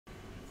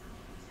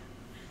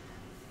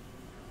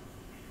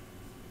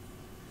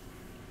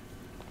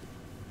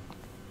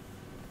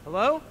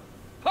Hello?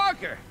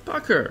 Parker!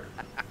 Parker.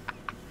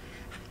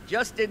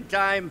 Just in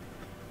time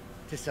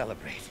to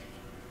celebrate.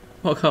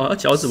 我靠，他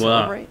脚怎么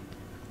了？ Celebrate?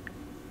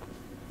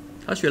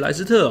 他学莱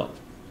斯特哦。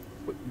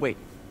Wait.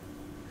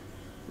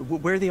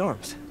 Where are the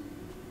arms?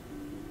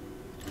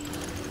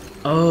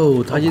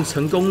 哦，他已经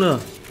成功了。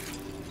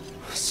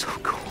So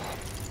cool.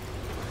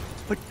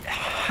 But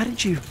how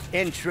did you...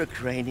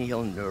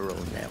 Intracranial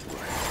neural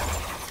network.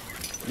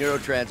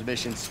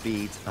 Neurotransmission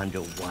speeds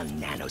under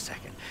 1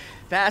 nanosecond.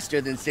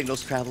 Faster than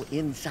signals travel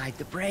inside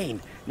the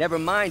brain. Never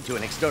mind to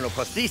an external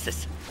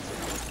prosthesis.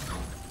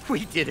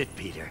 We did it,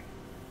 Peter.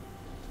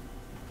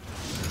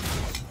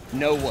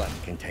 No one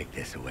can take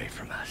this away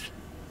from us.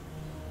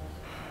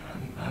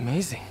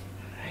 Amazing.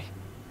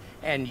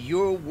 And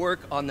your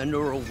work on the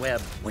neural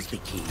web was the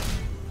key.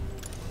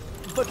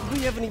 But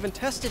we haven't even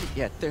tested it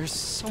yet. There's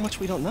so much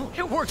we don't know.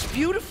 It works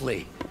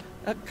beautifully.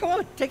 Come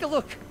on, take a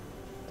look.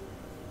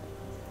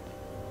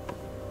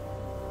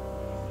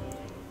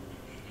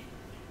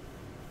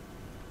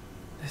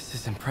 This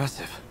is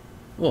impressive.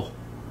 哇，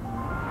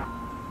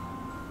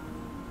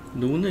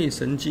颅内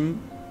神经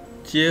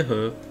结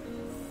合。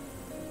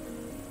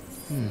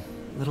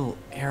Little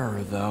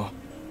error though.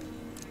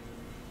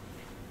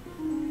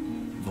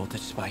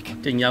 Voltage spike.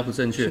 电压不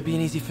正确 Should。be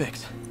an easy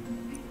fix.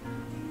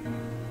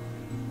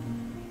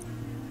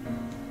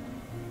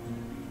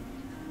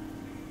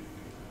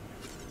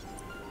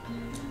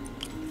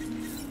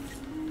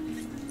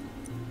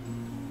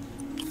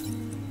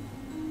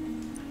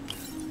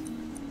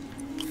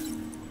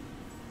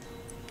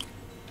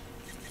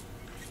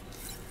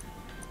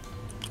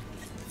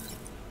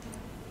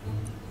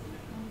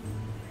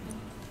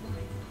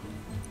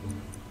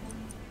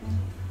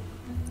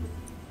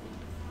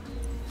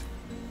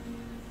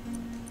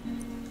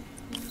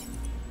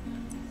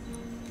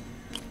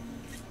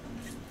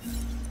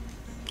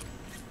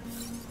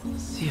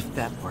 See if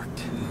that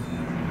worked.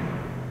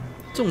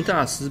 重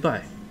大失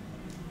败。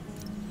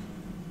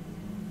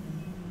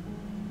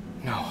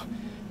 No,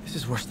 this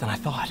is worse than I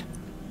thought.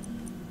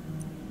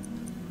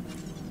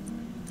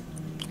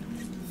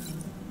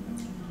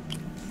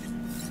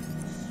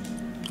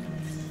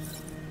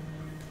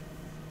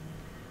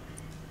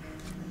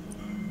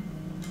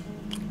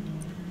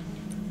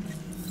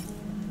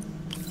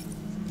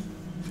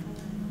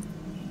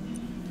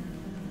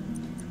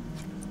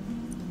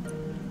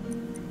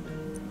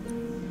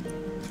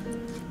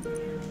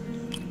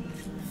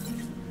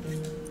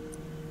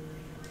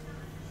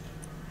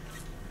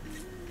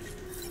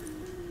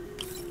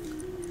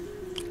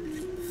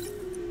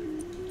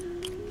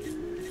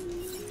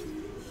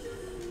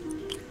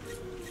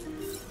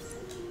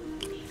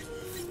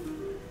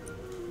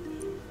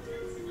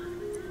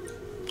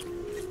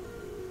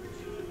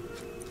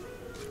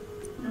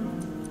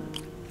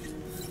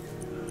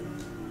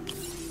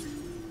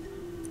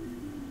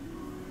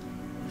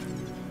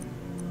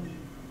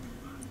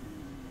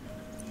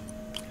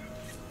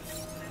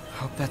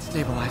 Hope that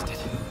stabilized it.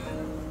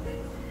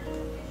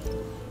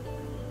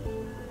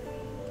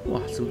 哇，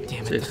这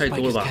Damn 这也 it, the 太 spike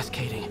多了 is 吧！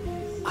 cascading.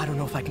 I don't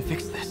know if I can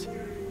fix this.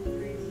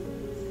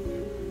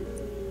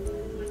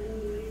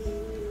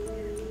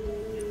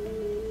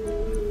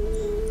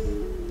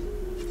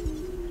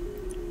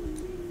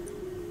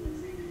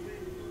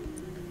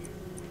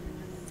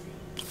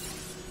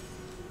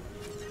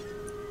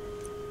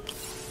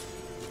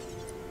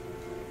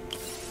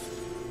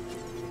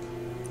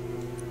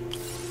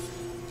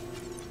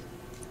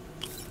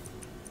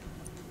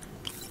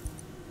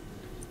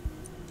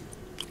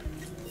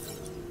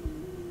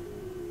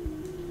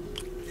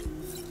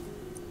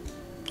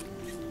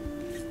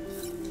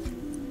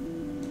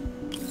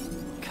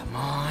 Come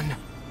on.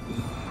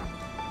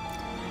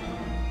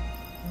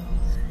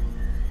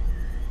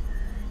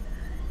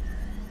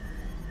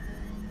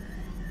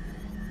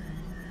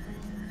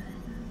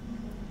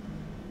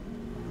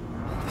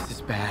 This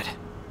is bad.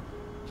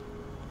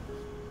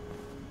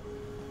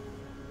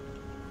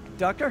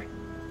 Doctor?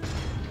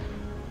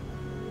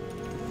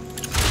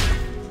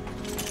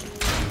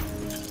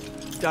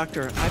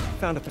 Doctor, I've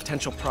found a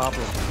potential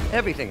problem.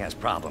 Everything has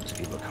problems if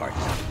you look hard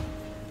enough.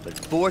 But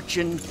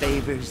fortune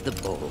favors the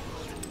bold.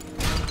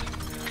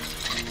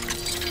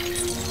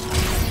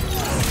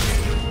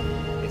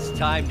 It's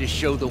time to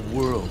show the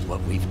world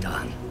what we've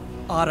done.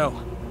 Otto,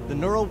 the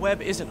neural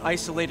web isn't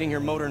isolating your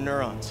motor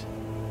neurons.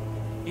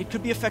 It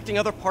could be affecting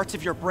other parts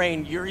of your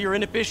brain, your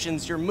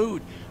inhibitions, your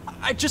mood.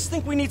 I just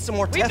think we need some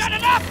more We've testing. done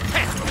enough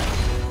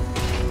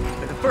testing!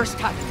 For the first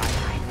time in my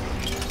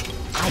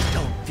life, I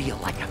don't feel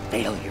like a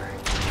failure.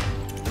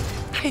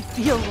 I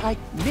feel like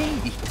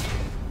me.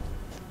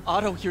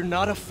 Otto, you're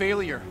not a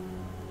failure.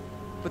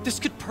 But this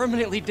could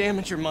permanently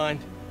damage your mind.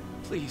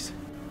 Please.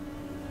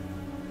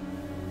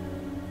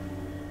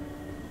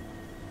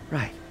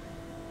 Right.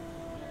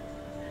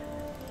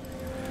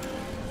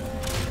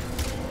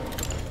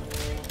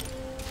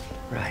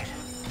 Right.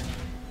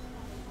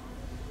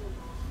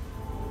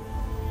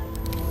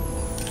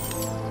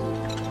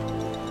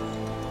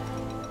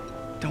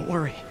 Don't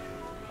worry.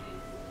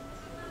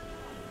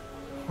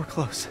 We're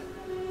close.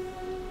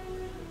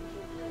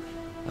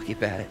 I'll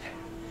keep at it.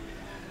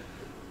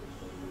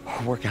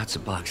 Work out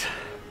some bugs.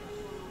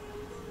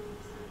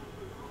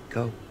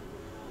 Go.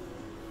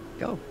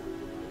 Go.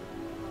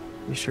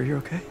 You sure you're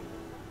okay?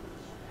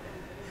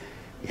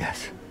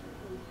 Yes.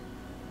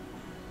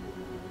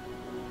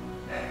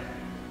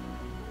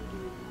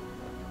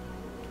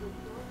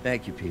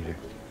 Thank you, Peter.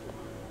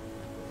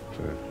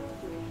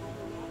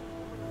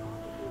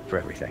 For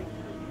everything.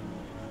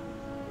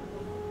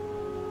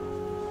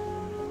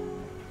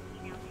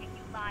 We now take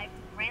you live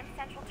to Grand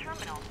Central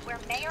Terminal, where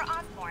Mayor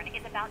Osborne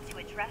is about to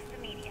address the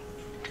media.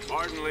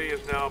 Martin Lee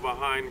is now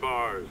behind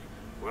bars.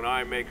 When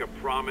I make a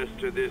promise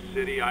to this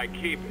city, I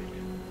keep it.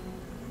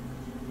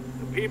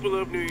 The people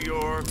of New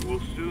York will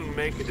soon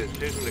make a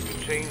decision that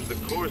could change the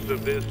course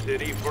of this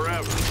city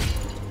forever.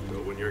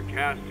 So when you're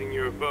casting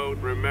your vote,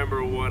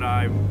 remember what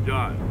I've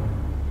done.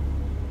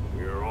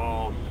 We're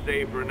all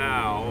safer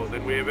now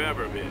than we have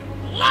ever been.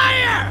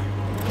 Liar!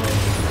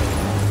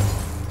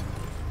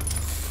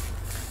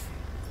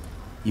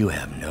 You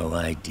have no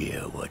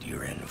idea what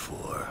you're in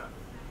for.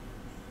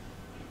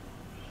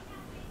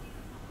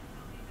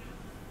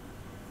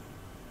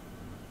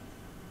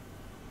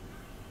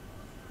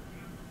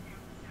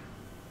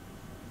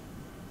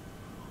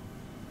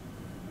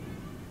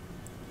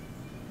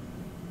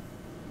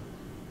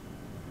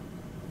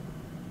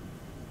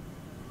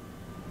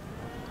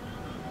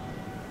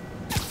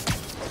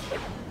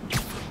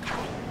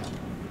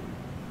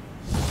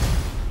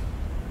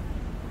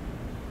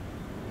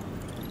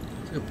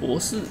这个博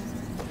士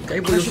该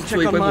不会又是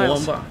追归魔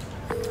王吧？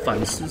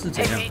反思是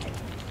怎样？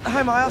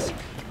 Hi, Miles.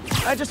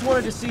 I just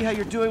wanted to see how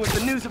you're doing with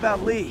the news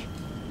about Lee.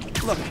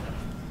 Look,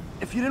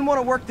 if you didn't want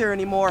to work there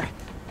anymore,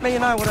 May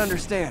and I would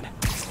understand.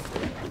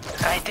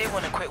 I did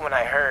want to quit when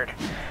I heard.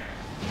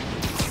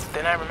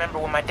 Then I remember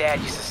what my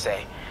dad used to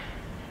say.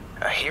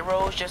 A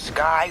hero is just a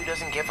guy who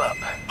doesn't give up.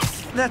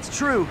 That's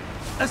true,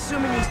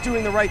 assuming he's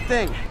doing the right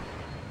thing.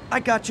 I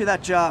got you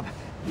that job.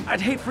 I'd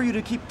hate for you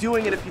to keep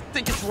doing it if you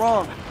think it's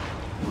wrong.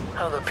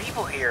 Oh, the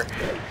people here.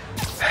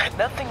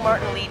 Nothing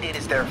Martin Lee did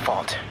is their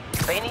fault.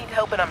 They need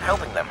help and I'm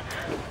helping them.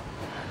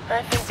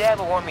 I think Dad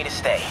would want me to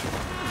stay.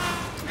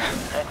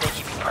 I think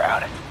he'd be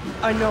proud.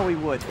 I know he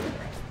would.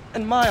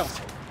 And Miles,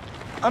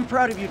 I'm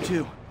proud of you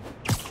too.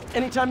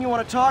 Anytime you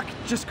want to talk,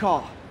 just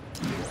call.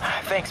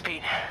 Thanks,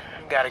 Pete.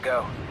 Gotta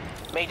go.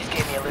 May just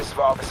gave me a list of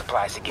all the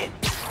supplies to get.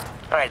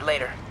 All right,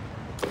 later.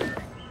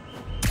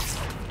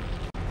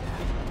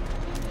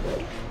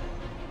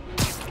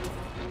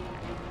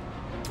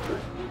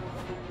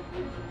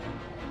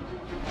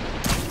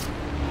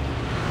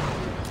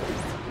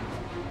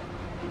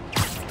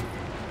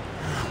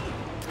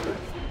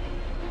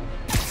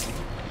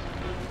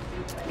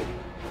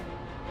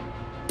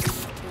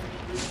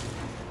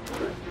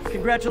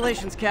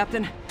 Congratulations,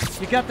 Captain.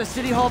 You got the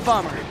City Hall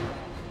bomber.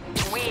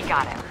 We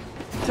got him.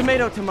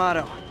 Tomato,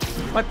 tomato.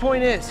 My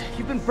point is,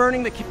 you've been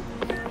burning the...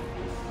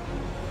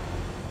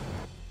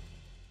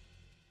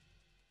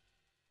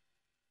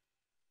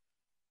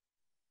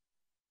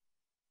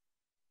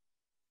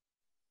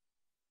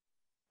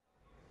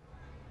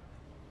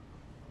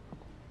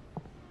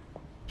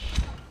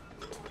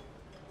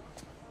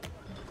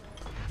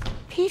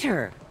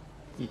 Peter,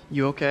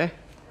 You okay?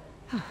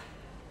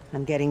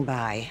 I'm getting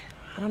by.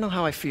 I don't know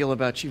how I feel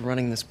about you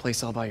running this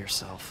place all by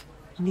yourself.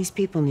 And these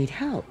people need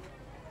help.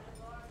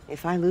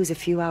 If I lose a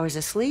few hours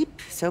of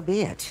sleep, so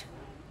be it.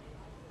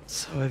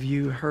 So have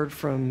you heard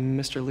from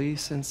Mr. Lee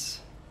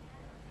since...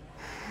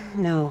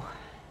 No.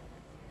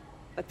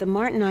 But the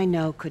Martin I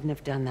know couldn't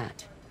have done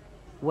that.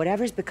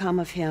 Whatever's become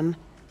of him,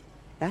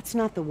 that's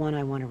not the one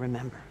I want to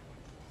remember.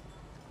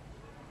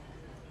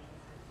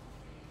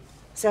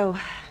 So,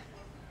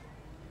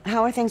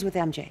 how are things with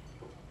MJ?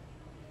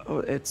 Oh,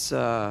 it's,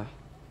 well,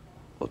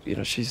 you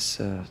know,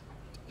 she's,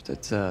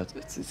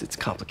 it's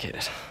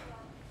complicated.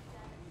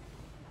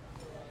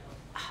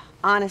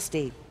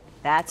 Honesty.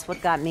 That's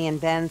what got me and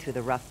Ben through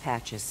the rough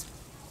patches.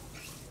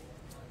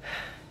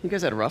 You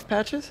guys had rough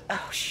patches?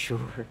 Oh,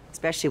 sure.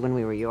 Especially when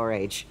we were your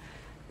age.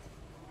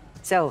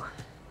 So,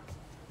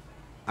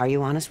 are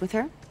you honest with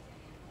her?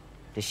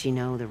 Does she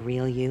know the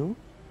real you?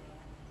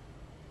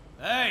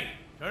 Hey,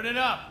 turn it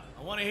up.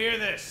 I want to hear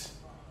this.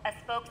 A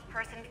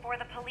spokesperson for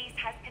the police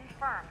has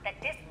confirmed that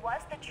this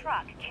was the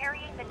truck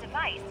carrying the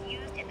device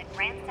used in the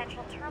Grand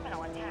Central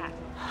Terminal attack.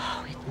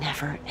 Oh, it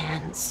never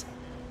ends.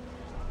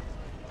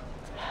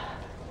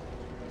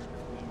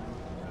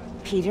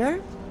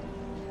 Peter?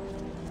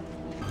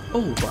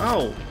 Oh,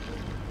 wow.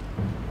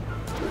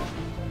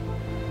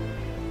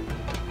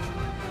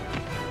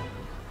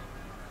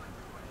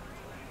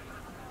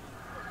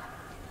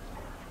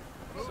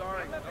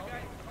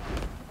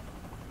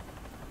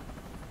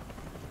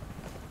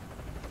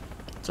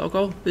糟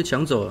糕，被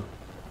抢走了。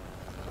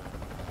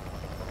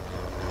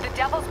 The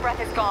Devil's Breath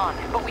is gone,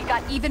 but we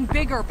got even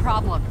bigger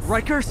problems.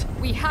 Rikers?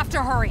 We have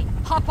to hurry.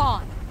 Hop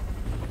on.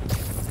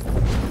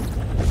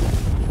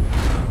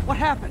 What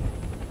happened?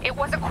 It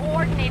was a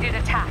coordinated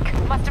attack.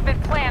 Must have been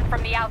planned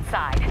from the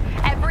outside.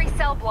 Every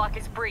cell block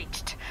is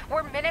breached.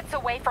 We're minutes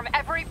away from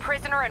every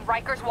prisoner and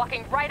Rikers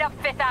walking right up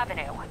 5th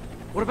Avenue.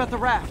 What about the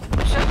raft?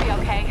 Should be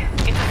okay.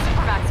 It's a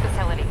super Max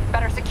facility.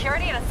 Better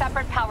security and a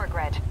separate power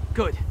grid.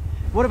 Good.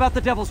 What about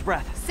the Devil's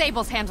Breath?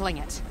 Sable's handling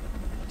it.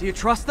 Do you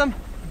trust them?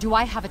 Do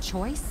I have a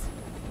choice?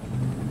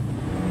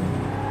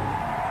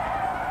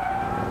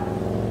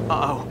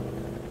 Uh-oh.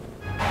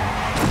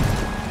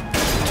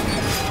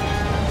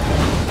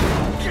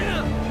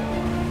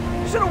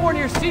 Should've worn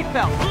your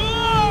seatbelt.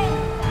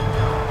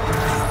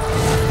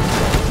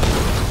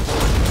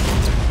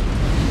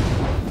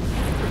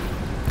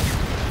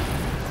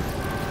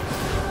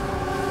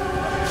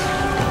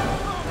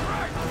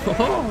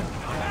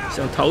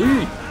想逃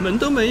狱，门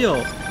都没有。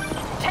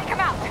 Take him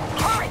out!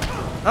 Hurry!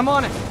 I'm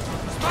on it.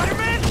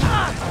 Spider-Man!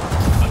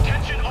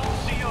 Attention all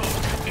COs.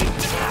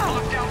 Instantly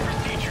lockdown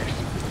procedures.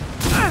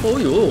 哦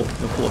呦，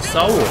有火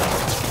烧我！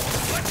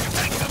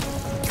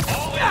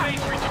 All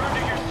inmates return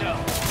to your cell.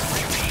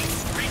 Repeat,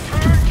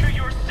 return to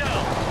your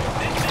cell.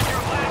 This is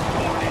your last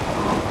warning.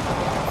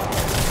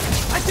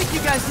 I think you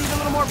guys need a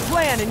little more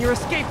plan in your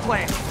escape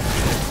plan.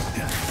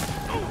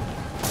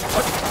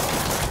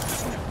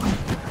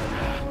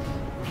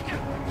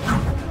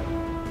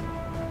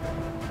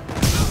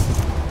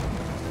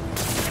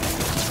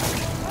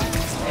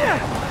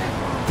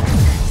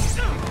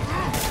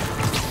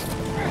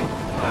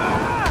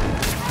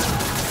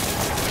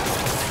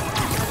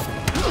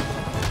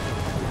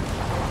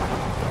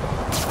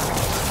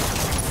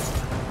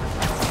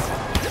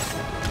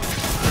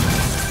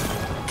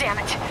 Damn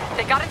it!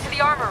 They got into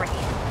the armory.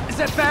 Is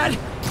that bad?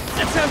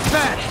 That sounds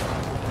bad.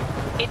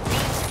 It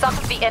means some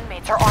of the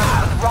inmates are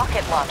armed with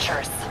rocket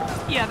launchers.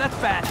 Yeah, that's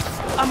bad.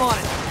 I'm on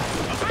it.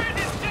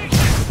 Abandoned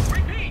station.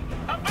 Repeat,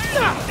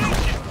 abandoned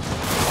station.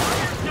 Hurry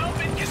yourself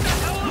and get the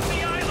hell off the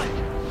island.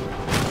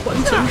 完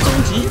成终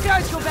You 极。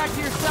 guys go back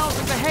to your cells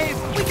and behave.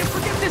 We can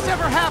forget this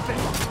ever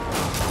happened.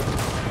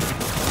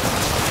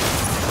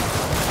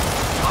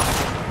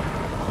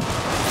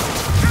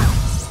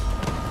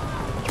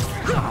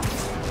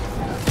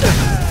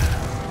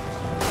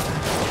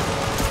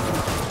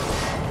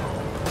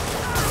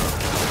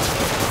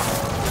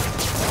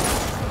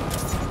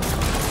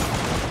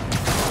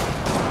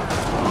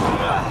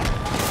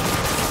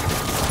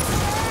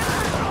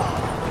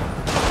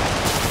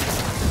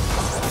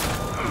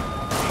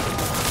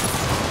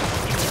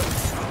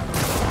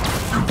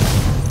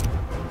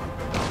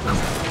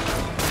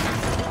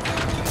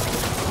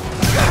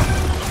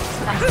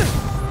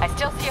 I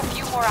still see a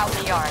few more out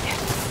in the yard.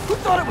 Who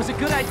thought it was a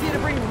good idea to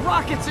bring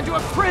rockets into a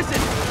prison?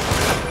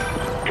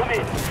 Come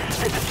in.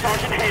 This is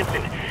Sergeant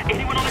Hansen.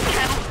 Anyone on the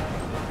channel?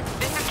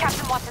 This is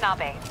Captain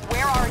Watanabe.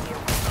 Where are you?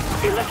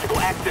 Electrical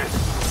access.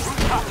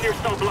 Rooftop near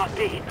cell block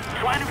D.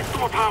 Trying to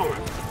restore power.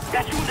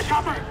 That you in the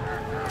chopper?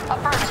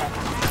 Affirmative.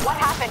 What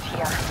happened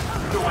here?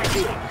 No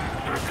idea.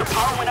 First the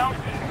power went out,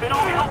 then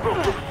all hell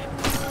broke loose.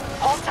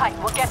 Hold tight.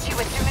 We'll get you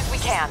as soon as we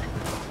can.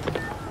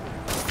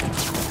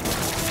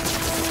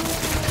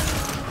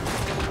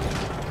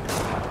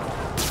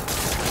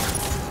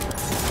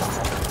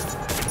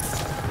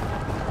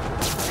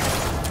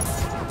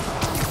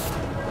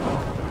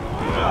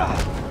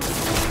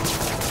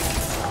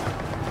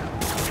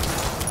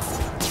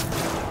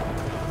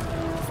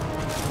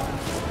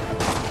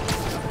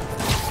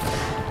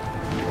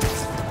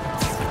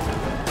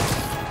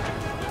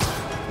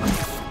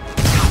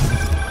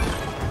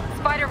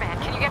 Spider-Man,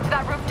 can you get to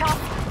that rooftop?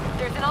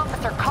 There's an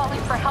officer calling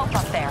for help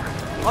up there.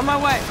 On my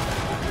way.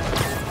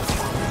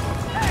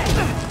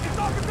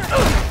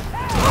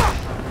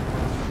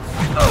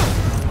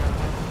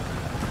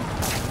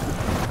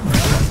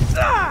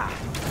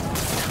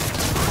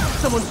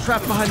 Someone's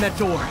trapped behind that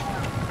door.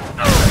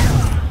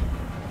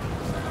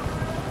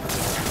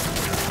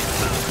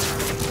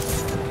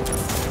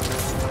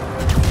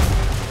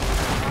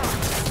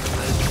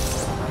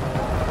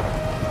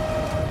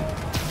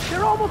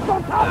 They're almost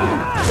on top of me!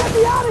 Get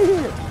me out of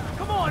here!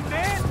 Come on,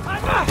 man. I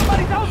know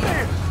somebody's out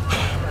there.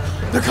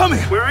 They're coming!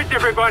 Where is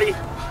everybody?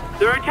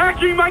 They're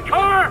attacking my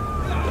car!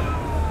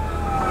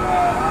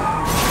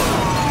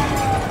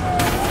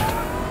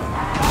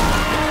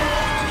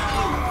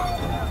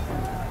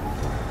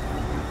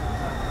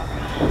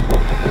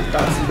 大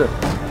只的。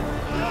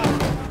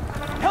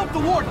 Help the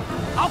warden!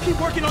 I'll keep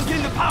working on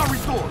getting the power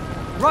restored.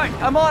 Right,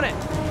 I'm on it.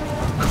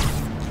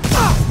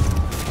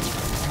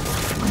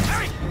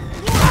 Hey!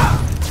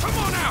 Come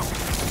on out!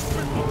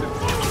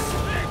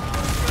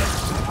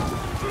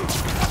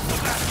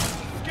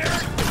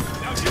 Scared?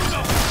 Now you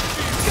know.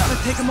 Gotta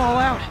take them all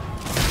out.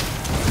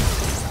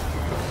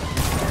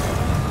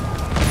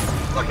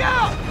 Look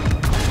out!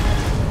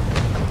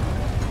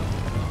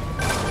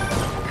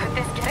 Could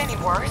this get any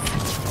worse?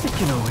 It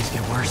can always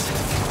get worse.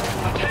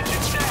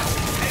 Attention staff.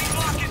 A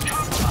block is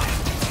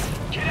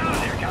compromised. Get out of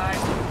there, guys.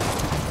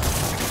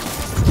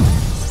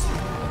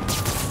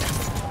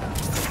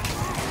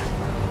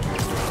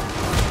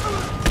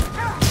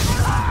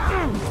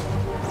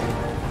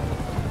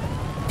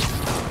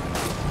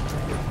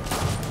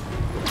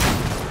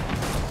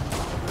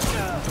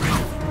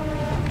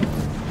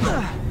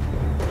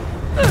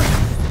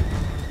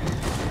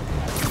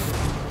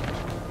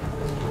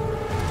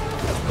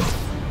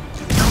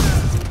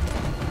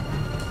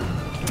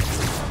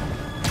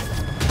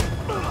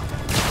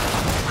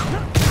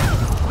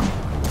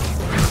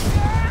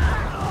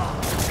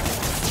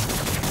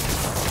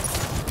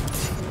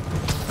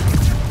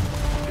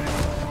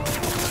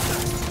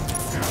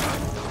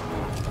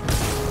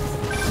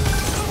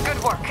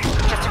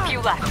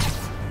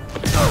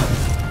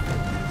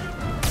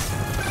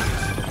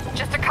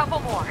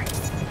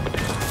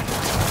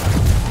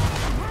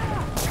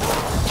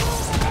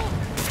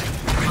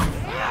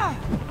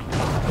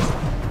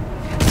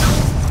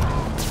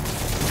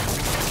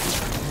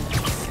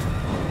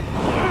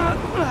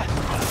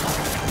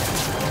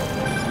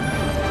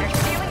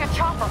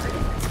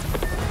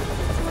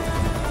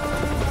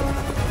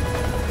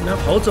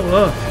 走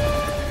了。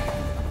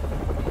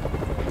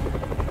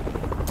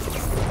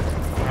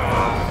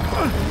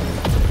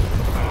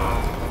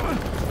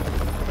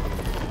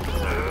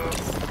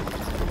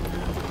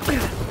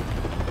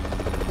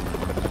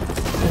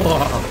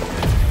哇！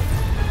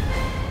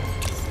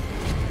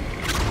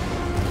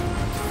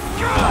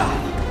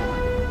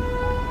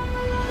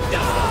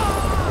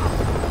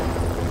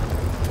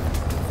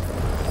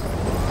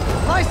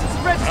 License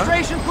and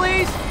registration,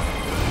 please.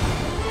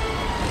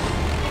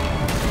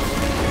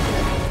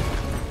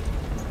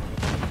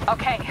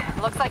 Okay,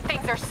 looks like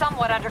things are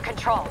somewhat under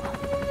control.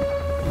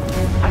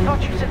 I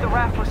thought you said the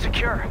raft was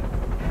secure.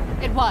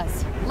 It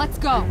was. Let's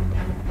go.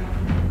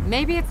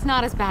 Maybe it's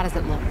not as bad as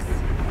it looks.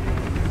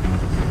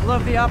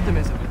 Love the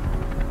optimism.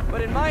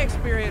 But in my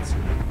experience,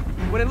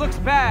 when it looks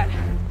bad,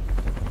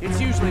 it's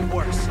usually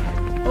worse.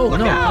 Oh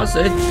no, 他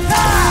谁？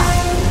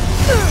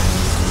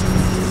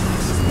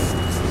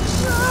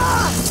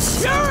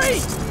 Yuri!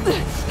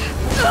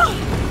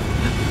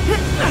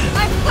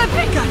 I'm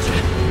flipping! Gotcha!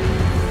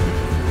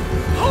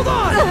 Hold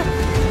on!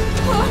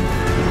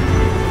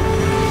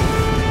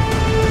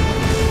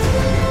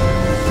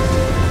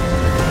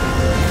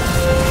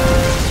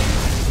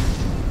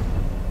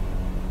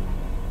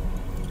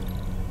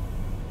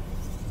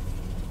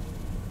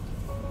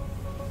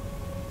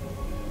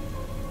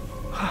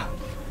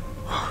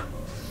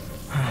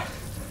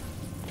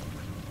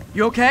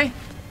 You okay?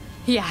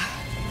 Yeah.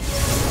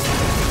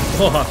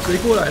 哇，谁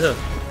过来了？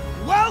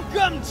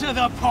 Welcome to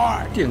the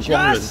park. 电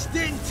光人。 Just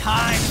in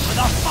time for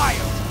the fire.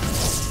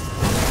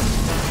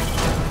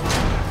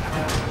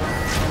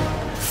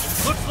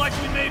 Looks like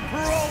we made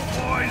parole,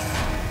 boys.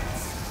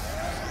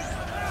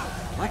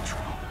 Electro?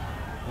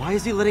 Why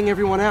is he letting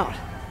everyone out?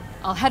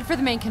 I'll head for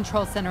the main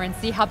control center and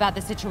see how bad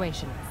the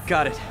situation is.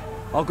 Got it.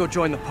 I'll go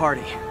join the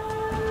party.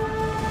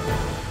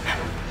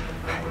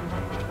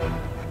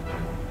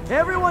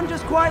 Everyone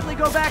just quietly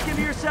go back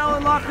into your cell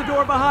and lock the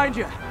door behind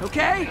you,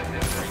 okay?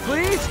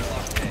 Please?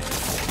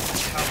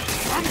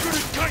 I'm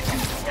gonna cut you,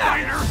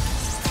 spider.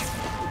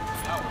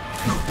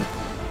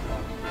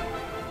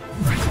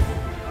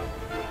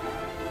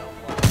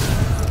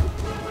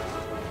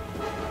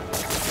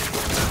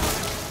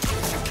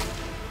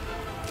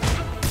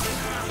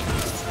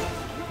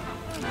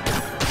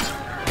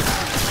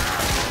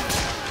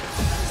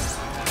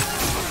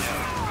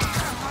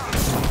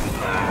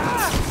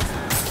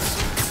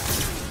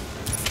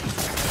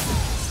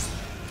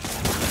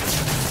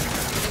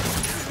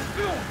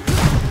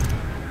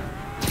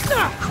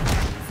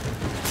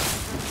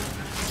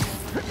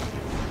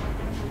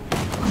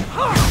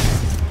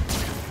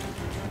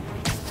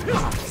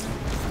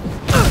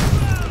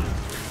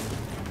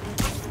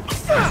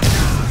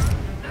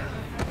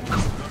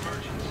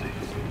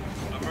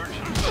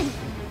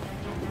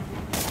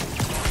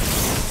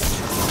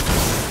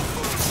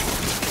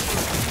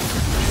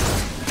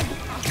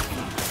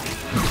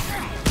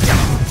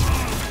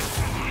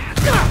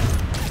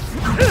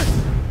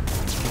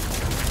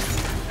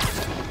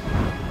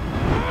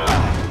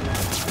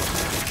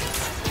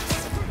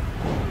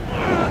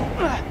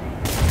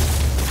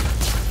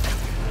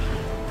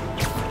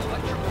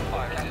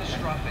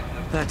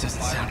 That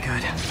doesn't sound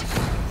good.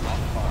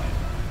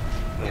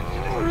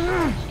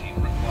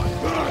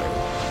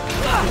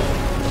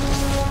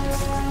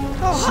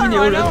 犀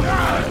牛人。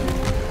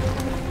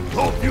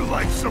 Hope you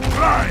like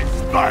surprise,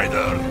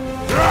 spider.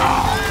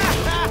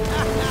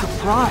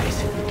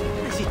 Surprise?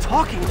 What is he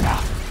talking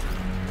about?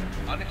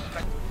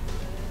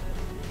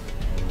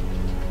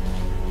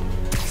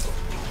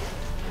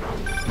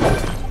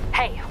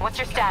 Hey, what's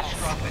your status?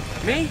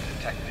 Me?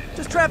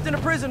 Just trapped in a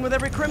prison with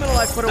every criminal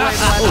I've put away in the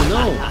last... Oh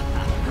no!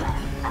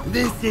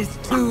 This is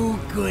too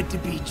good to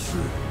be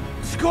true.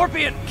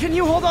 Scorpion, can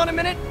you hold on a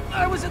minute?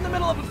 I was in the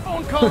middle of a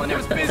phone call and it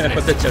was 我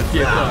business. 在讲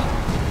电话。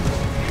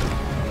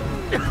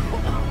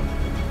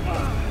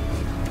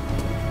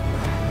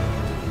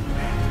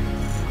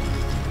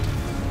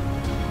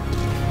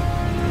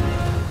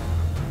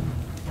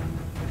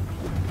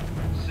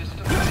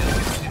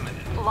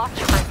 Lost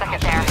you for a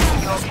second there.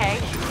 You okay?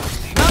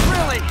 Not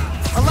really.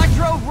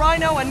 Electro,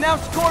 Rhino, and now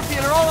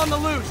Scorpion are all on the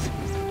loose.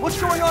 What's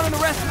going on in the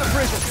rest of the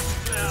prison?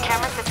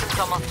 Camera system's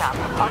almost up.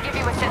 I'll give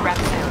you a sit rep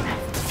soon.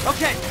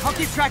 Okay, I'll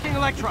keep tracking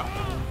Electro.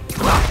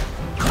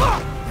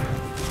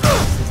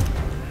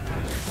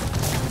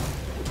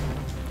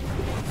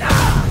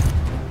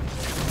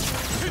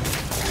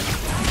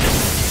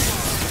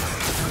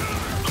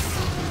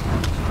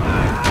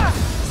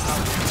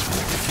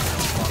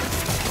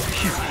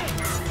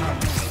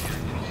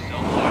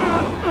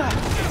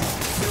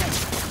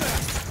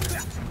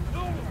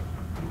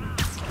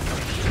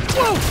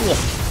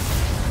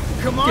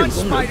 Come on,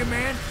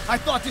 Spider-Man. I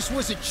thought this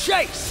was a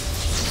chase.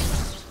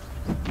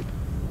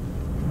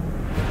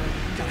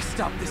 Gotta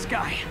stop this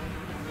guy.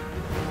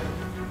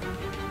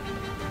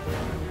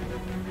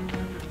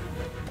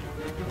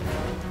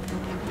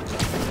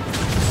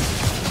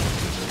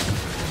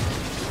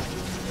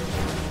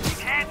 You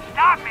can't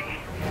stop me,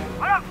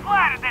 but I'm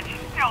flattered that you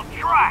still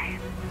try.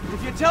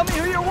 If you tell me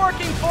who you're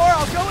working for,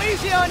 I'll go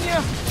easy on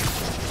you.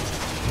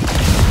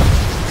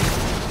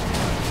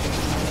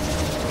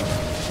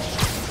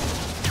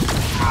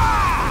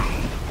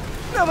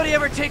 Nobody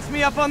ever takes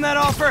me up on that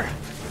offer.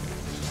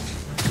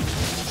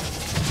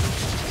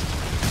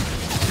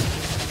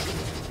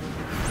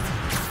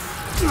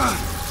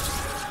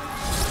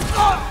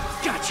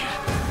 Gotcha.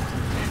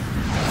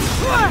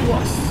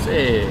 哇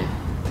塞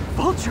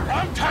Vulture.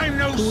 Long time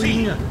no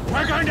see.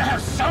 We're going to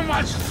have so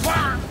much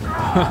fun.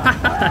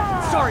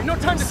 Sorry, no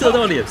time to 射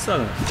到 talk. 脸上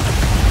了。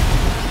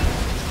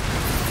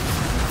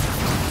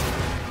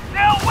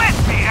 Still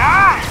with me,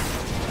 huh?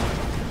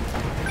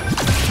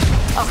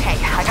 Okay,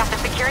 I got the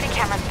security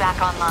cameras back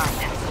online.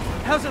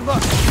 How's it look?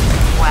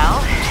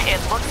 Well, it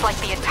looks like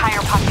the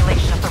entire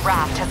population of the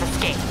raft has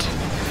escaped.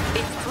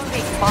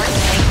 Including Martin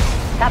Lee.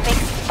 That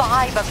makes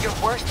 5 of your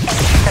worst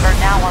enemies that are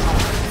now on the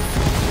loose.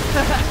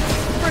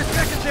 For a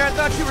second there, I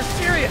thought you were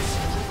serious.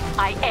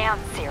 I am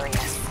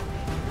serious.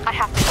 I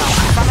have to go.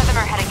 Some of them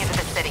are heading into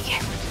the city.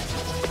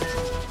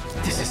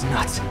 This is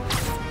nuts.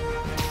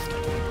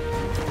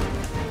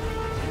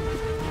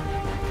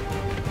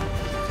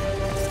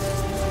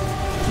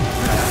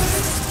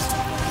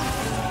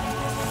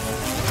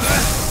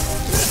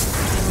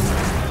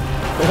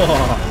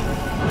 Wow,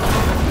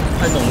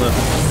 太猛了。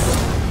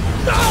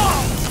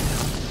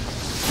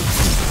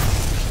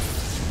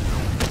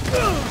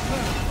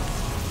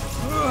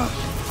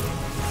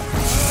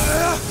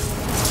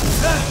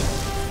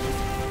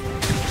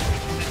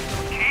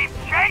 Keep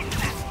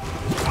chasing.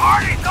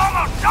 Party's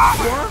almost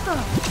over.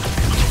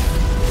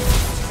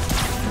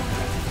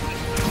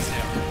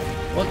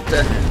 What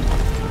the heck?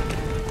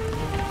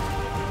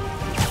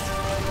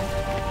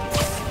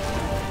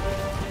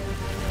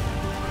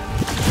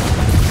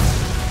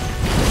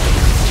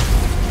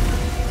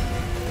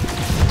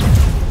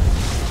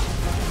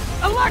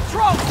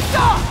 Electro,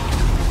 stop!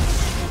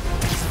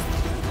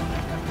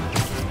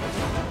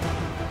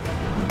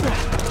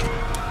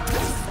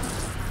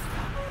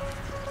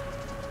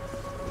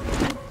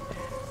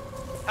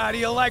 How do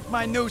you like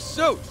my new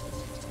suit?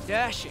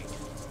 Dashing.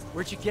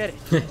 Where'd you get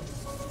it?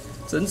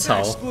 真潮！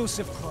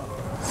 Exclusive club.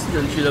 私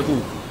人俱乐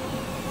部。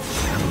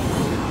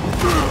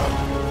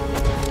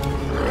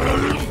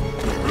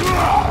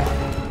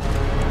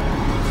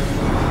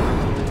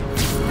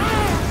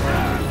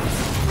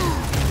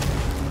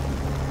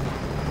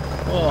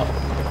哇！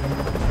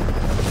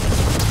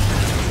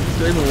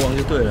追魔王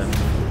就对了。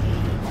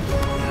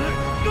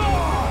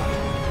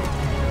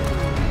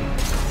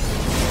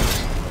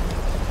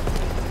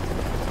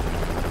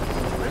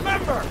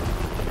 Remember,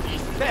 he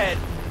said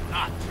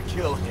not to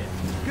kill him.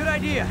 Good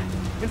idea.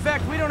 In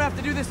fact, we don't have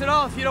to do this at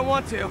all if you don't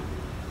want to.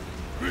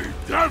 We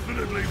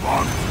definitely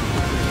want to.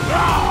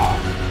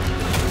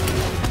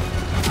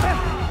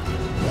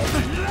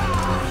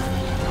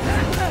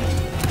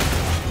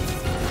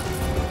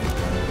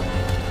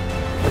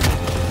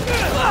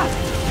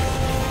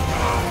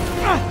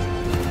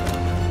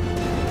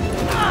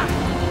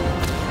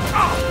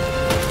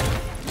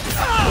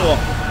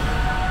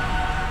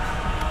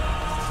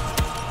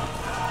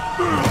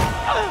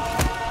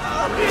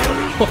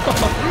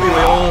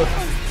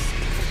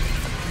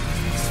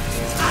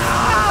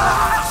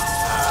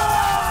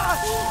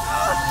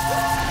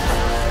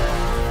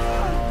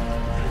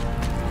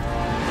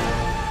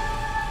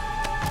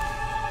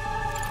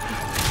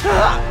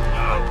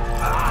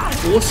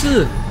不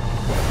是。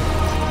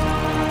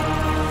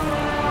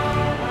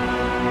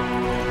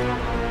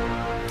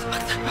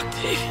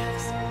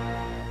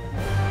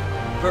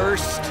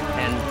 First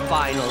and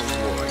final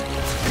warning.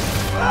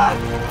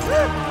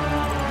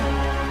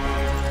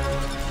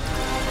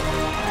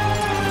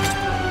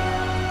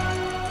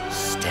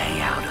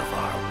 Stay out of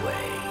our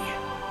way.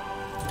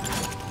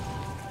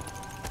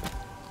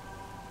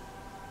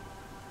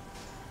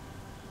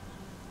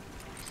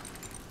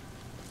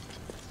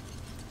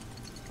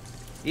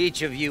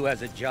 Each of you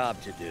has a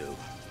job to do.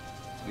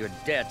 Your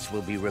debts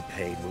will be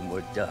repaid when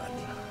we're done.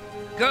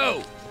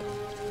 Go!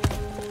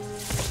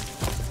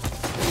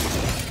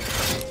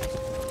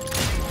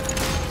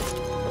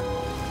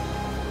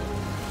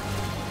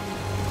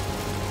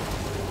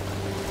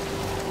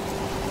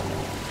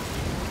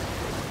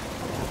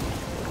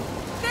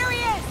 There he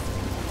is!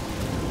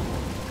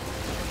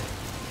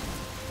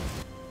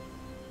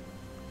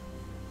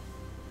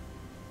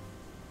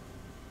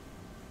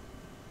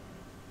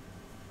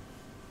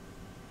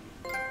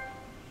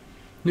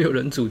 6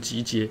人组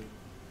集结。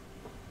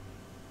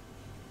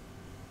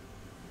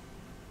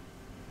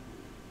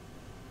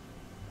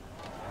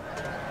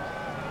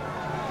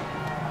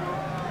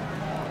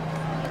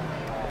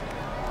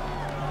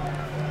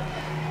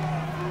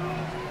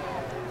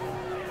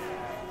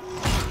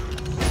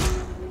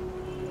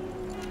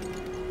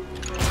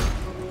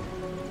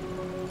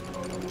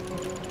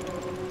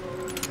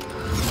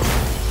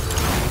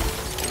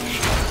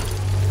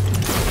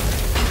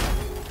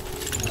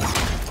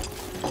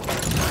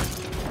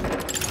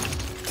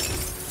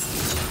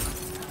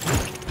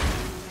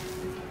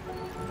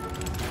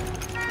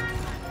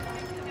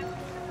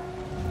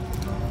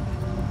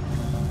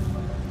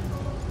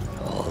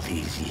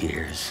These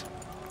years,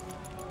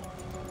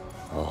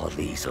 all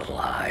these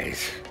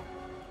lies.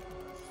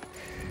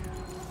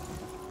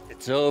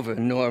 It's over,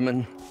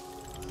 Norman.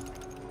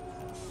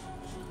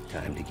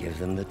 Time to give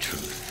them the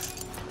truth.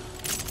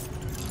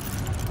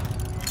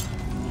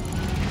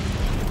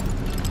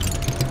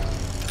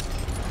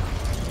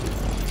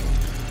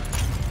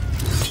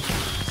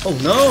 Oh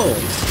no！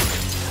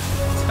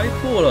 猜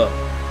错了，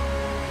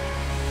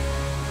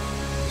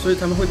所以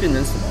他们会变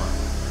成什么啊？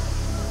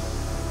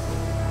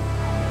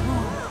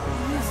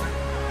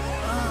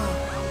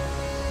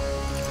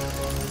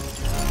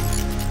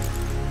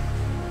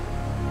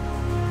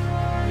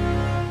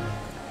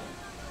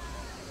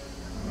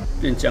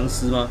变僵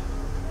尸吗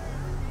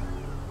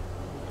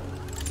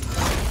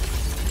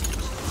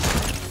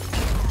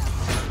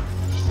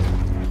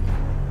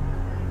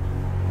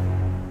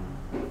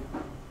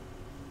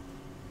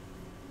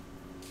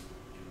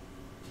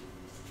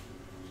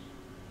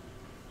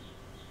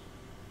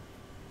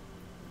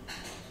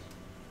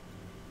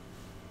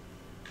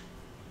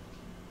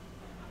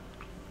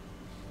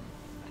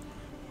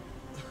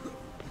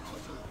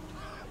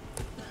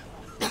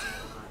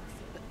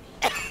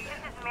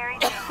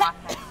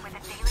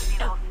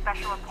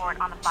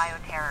？On the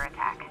bioterror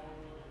attack.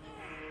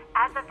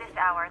 As of this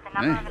hour, the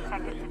number of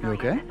affected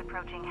civilians is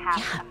approaching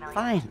half a million.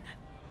 Fine.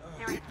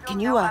 There is still Can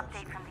no you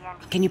update from the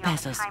NDC can you on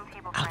pass the those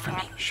timetable out for me?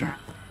 enhanced Sure.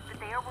 but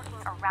they are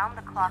working around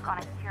the clock on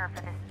a cure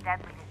for this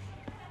deadly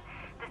disease.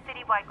 The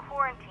citywide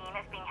quarantine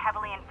is being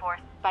heavily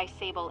enforced by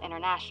Sable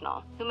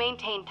International, who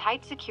maintain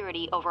tight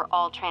security over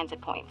all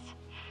transit points.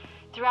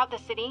 Throughout the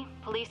city,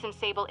 police and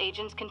Sable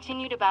agents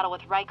continue to battle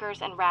with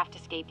Rikers and Raft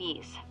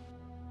escapees.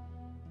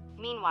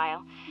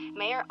 Meanwhile,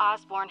 Mayor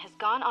Osborn has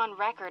gone on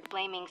record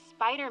blaming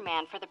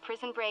Spider-Man for the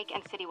prison break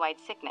and citywide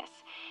sickness,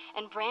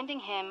 and branding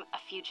him a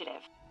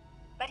fugitive.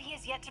 But he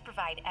has yet to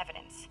provide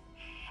evidence.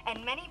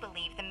 And many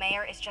believe the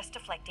mayor is just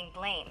deflecting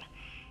blame,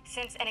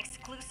 since an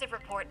exclusive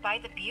report by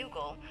the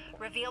Bugle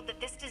revealed that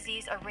this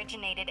disease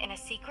originated in a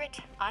secret,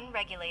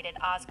 unregulated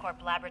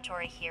Oscorp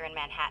laboratory here in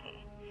Manhattan.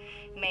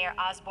 Mayor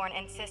Osborn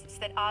insists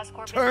that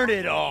Oscorp is working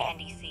with the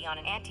NDC on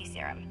an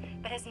anti-serum,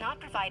 but has not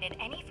provided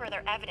any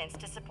further evidence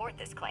to support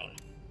this claim.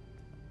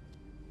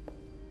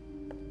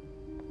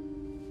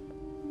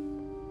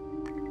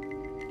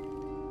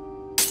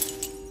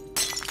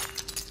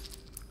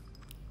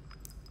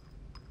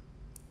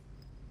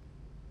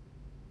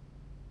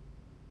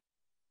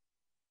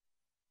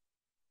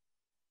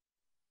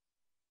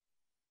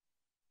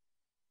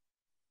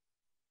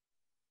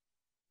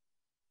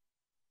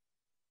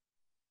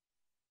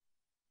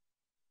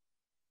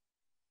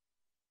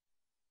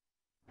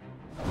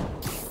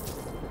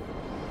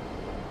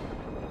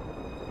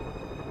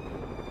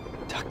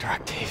 Dr.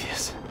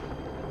 Octavius,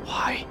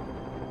 why?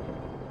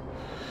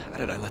 How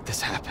did I let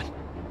this happen?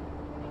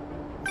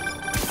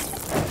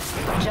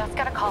 Just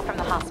got a call from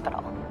the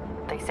hospital.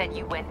 They said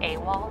you went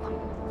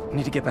AWOL. I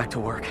need to get back to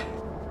work.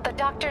 The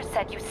doctor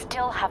said you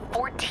still have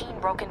 14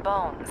 broken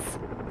bones.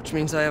 Which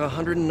means I have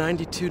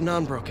 192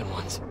 non-broken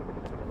ones.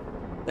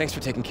 Thanks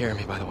for taking care of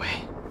me, by the way.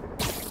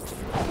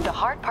 The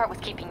hard part was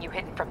keeping you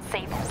hidden from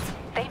Sables.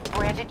 They've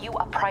branded you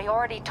a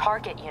priority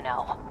target, you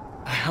know.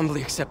 I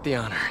humbly accept the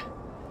honor.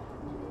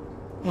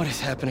 What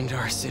is happening to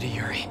our city,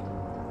 Yuri?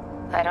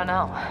 I don't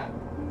know.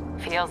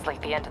 Feels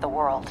like the end of the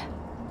world.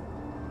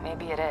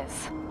 Maybe it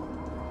is.